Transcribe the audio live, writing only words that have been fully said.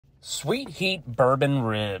Sweet heat bourbon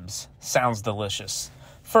ribs. Sounds delicious.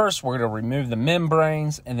 First, we're going to remove the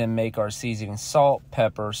membranes and then make our seasoning: salt,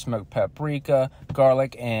 pepper, smoked paprika,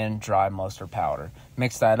 garlic, and dry mustard powder.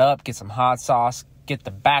 Mix that up, get some hot sauce, get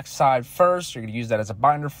the back side first. You're going to use that as a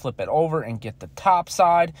binder, flip it over, and get the top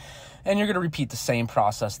side. And you're going to repeat the same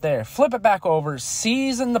process there. Flip it back over,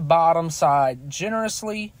 season the bottom side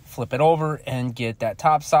generously, flip it over, and get that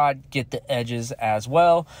top side, get the edges as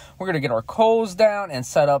well. We're going to get our coals down and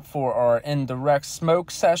set up for our indirect smoke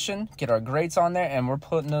session. Get our grates on there, and we're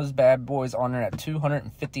putting those bad boys on there at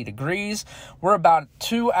 250 degrees. We're about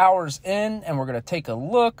 2 hours in, and we're going to take a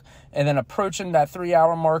look. And then approaching that 3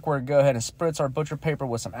 hour mark, we're going to go ahead and spritz our butcher paper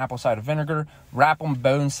with some apple cider vinegar, wrap them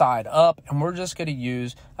bone side up, and we're just going to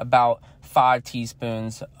use about 5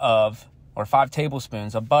 tablespoons of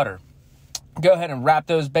butter. Go ahead and wrap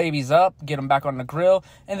those babies up, get them back on the grill,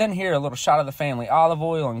 and then here, a little shot of the family olive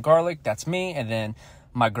oil and garlic. That's me. And then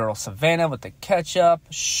my girl Savannah with the ketchup,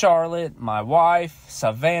 Charlotte, my wife,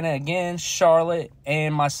 Savannah again, Charlotte,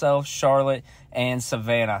 and myself, Charlotte and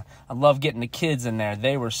Savannah. I love getting the kids in there.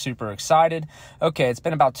 They were super excited. Okay, it's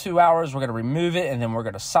been about 2 hours. We're going to remove it, and then we're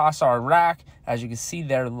going to sauce our rack. As you can see,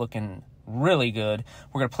 they're looking really good.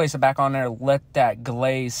 We're going to place it back on there, let that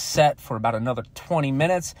glaze set for about another 20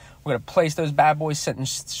 minutes. We're going to place those bad boys sitting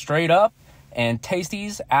straight up and taste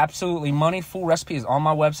these. Absolutely money. Full recipe is on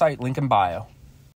my website, link in bio.